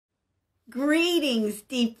Greetings,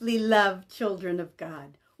 deeply loved children of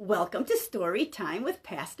God. Welcome to Story Time with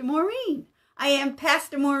Pastor Maureen. I am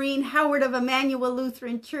Pastor Maureen Howard of Emmanuel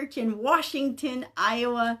Lutheran Church in Washington,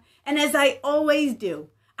 Iowa. And as I always do,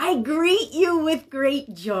 I greet you with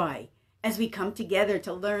great joy as we come together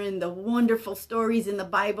to learn the wonderful stories in the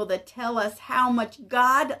Bible that tell us how much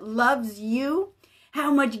God loves you, how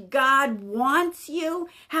much God wants you,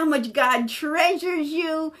 how much God treasures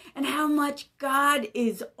you, and how much God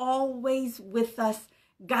is always with us,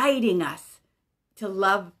 guiding us to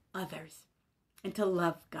love others and to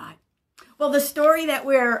love God. Well, the story that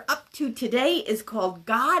we're up to today is called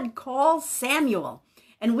God Calls Samuel,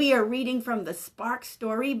 and we are reading from the Spark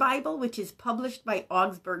Story Bible, which is published by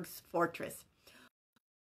Augsburg's Fortress.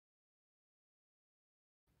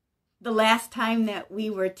 The last time that we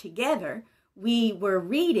were together, we were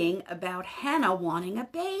reading about Hannah wanting a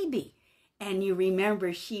baby. And you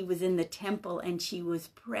remember she was in the temple and she was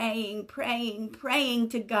praying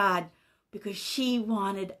to God because she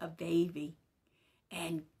wanted a baby.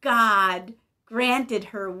 And God granted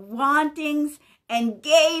her wantings and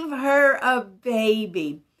gave her a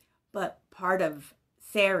baby. But part of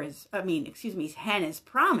Hannah's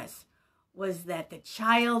promise was that the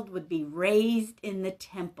child would be raised in the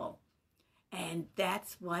temple. And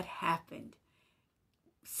that's what happened.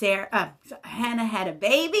 Hannah had a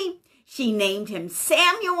baby. She named him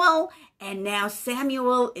Samuel, and now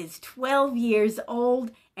Samuel is 12 years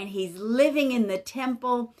old, and he's living in the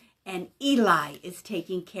temple, and Eli is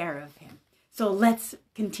taking care of him. So let's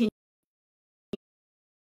continue.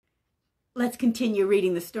 Let's continue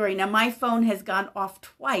reading the story. Now, my phone has gone off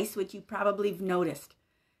twice, which you probably have noticed.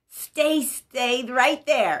 Stay right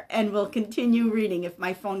there, and we'll continue reading if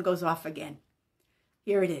my phone goes off again.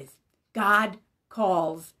 Here it is. God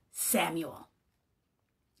calls Samuel.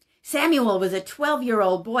 Samuel was a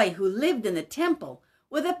 12-year-old boy who lived in the temple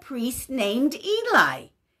with a priest named Eli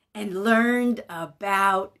and learned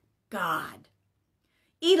about God.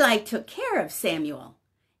 Eli took care of Samuel,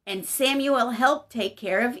 and Samuel helped take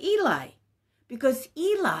care of Eli because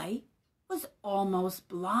Eli was almost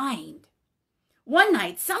blind. One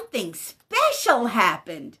night, something special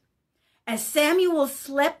happened. As Samuel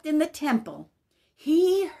slept in the temple,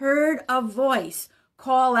 he heard a voice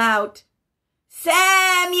call out,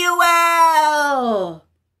 "Samuel!"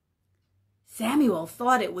 Samuel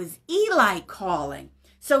thought it was Eli calling,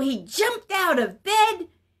 so he jumped out of bed.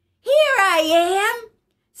 "Here I am,"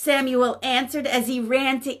 Samuel answered as he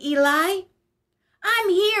ran to Eli. "I'm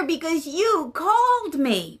here because you called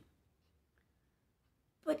me."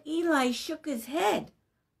 But Eli shook his head.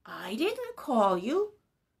 "I didn't call you.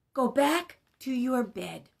 Go back to your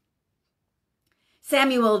bed."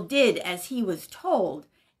 Samuel did as he was told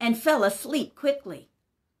and fell asleep quickly.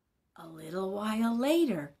 A little while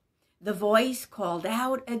later, the voice called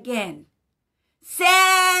out again,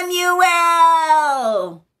 "Samuel!"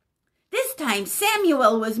 This time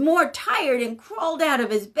Samuel was more tired and crawled out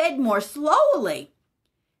of his bed more slowly.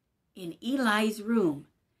 In Eli's room,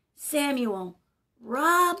 Samuel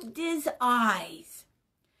rubbed his eyes,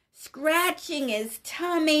 scratching his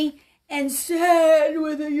tummy, and said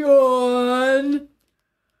with a yawn,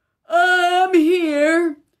 "I'm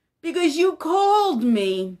here because you called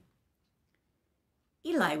me."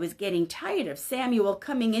 Eli was getting tired of Samuel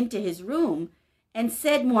coming into his room and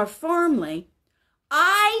said more firmly,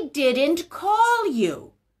 "I didn't call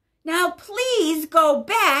you. Now please go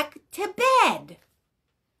back to bed."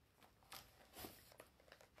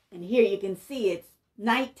 And here you can see it's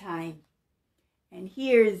nighttime. And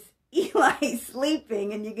here's Eli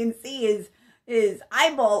sleeping, and you can see his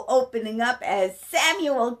eyeball opening up as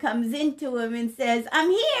Samuel comes into him and says, "I'm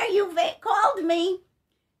here, you called me."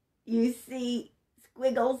 You see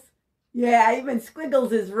Squiggles? Yeah, even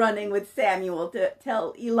Squiggles is running with Samuel to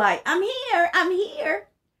tell Eli, I'm here.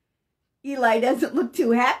 Eli doesn't look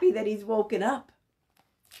too happy that he's woken up.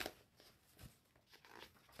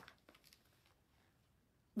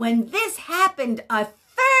 When this happened a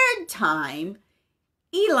third time,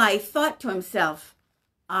 Eli thought to himself,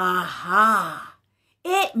 "Aha,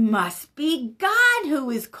 it must be God who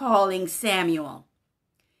is calling Samuel."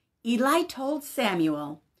 Eli told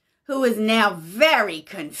Samuel, who was now very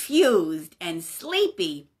confused and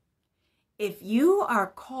sleepy, "If you are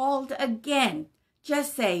called again,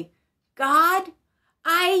 just say, 'God,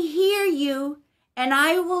 I hear you, and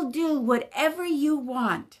I will do whatever you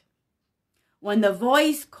want.'" When the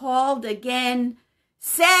voice called again,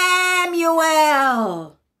 "Samuel!"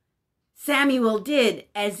 Samuel did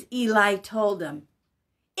as Eli told him.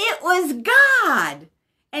 It was God,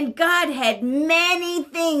 and God had many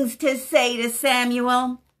things to say to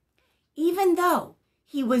Samuel. Even though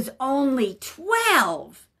he was only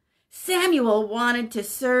 12, Samuel wanted to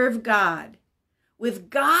serve God. With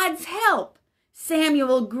God's help,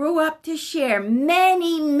 Samuel grew up to share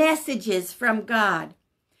many messages from God.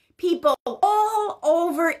 People all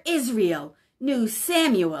over Israel knew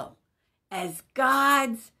Samuel as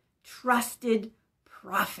God's trusted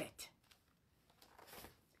prophet.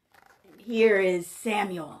 And here is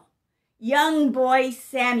Samuel, young boy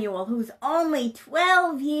Samuel, who's only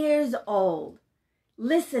 12 years old,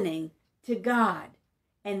 listening to God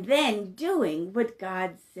and then doing what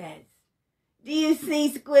God says. Do you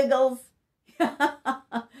see Squiggles?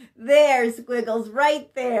 There's Squiggles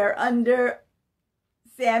right there under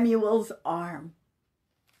Samuel's arm.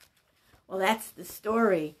 Well, that's the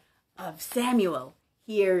story of Samuel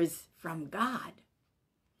hears from God.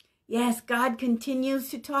 Yes, God continues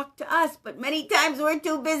to talk to us, but many times we're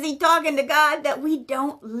too busy talking to God that we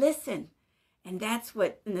don't listen. And that's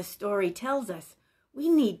what the story tells us. We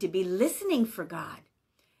need to be listening for God.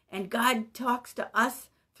 And God talks to us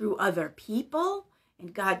through other people,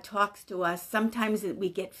 and God talks to us. Sometimes we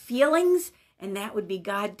get feelings, and that would be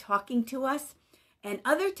God talking to us. And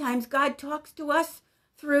other times God talks to us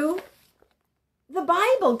through the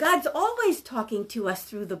Bible. God's always talking to us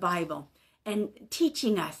through the Bible and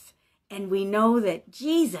teaching us. And we know that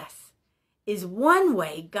Jesus is one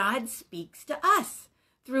way God speaks to us.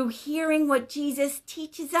 Through hearing what Jesus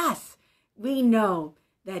teaches us, we know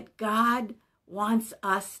that God wants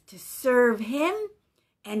us to serve him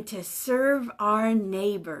and to serve our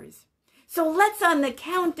neighbors. So let's, on the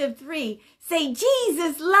count of 3, say,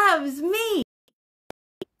 Jesus loves me.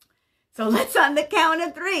 So let's, on the count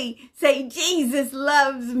of 3, say, Jesus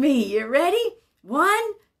loves me. You ready? 1,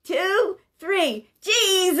 2, 3.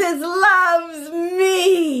 Jesus loves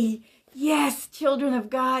me. Yes, children of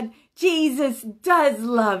God, Jesus does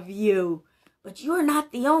love you. But you're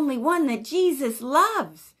not the only one that Jesus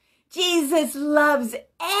loves. Jesus loves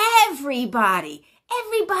everybody.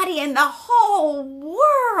 Everybody in the whole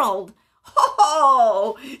world.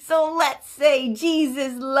 Oh, so let's say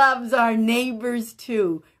Jesus loves our neighbors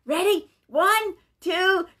too. Ready? 1,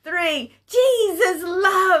 2, 3. Jesus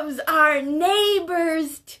loves our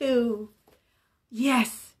neighbors too.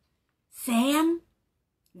 Yes, Sam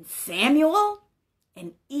and Samuel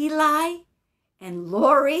and Eli and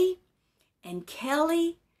Lori and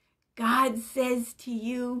Kelly, God says to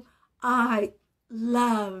you, I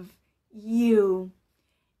love you.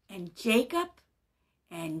 And Jacob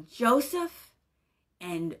and Joseph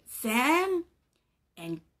and Sam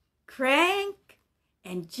and Crank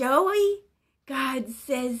and Joey, God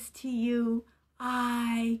says to you,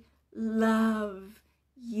 I love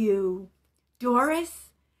you. Doris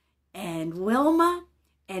and Wilma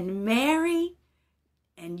and Mary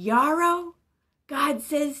and Yarrow, God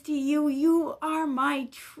says to you, you are my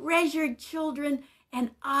treasured children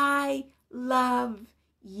and I love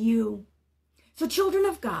you. So children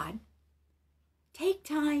of God, take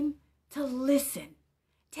time to listen.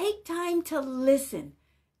 Take time to listen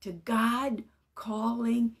to God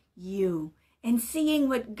calling you and seeing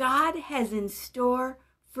what God has in store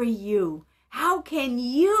for you. How can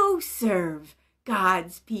you serve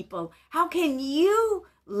God's people? How can you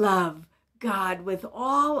love God with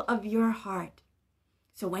all of your heart?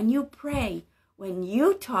 So when you pray, when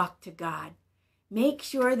you talk to God, make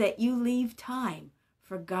sure that you leave time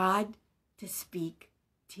for God to speak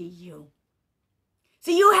to you.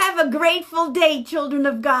 So you have a grateful day, children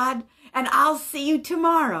of God, and I'll see you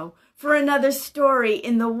tomorrow for another story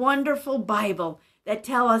in the wonderful Bible that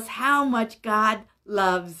tell us how much God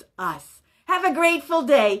loves us. Have a grateful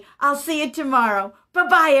day. I'll see you tomorrow.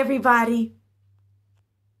 Bye-bye, everybody.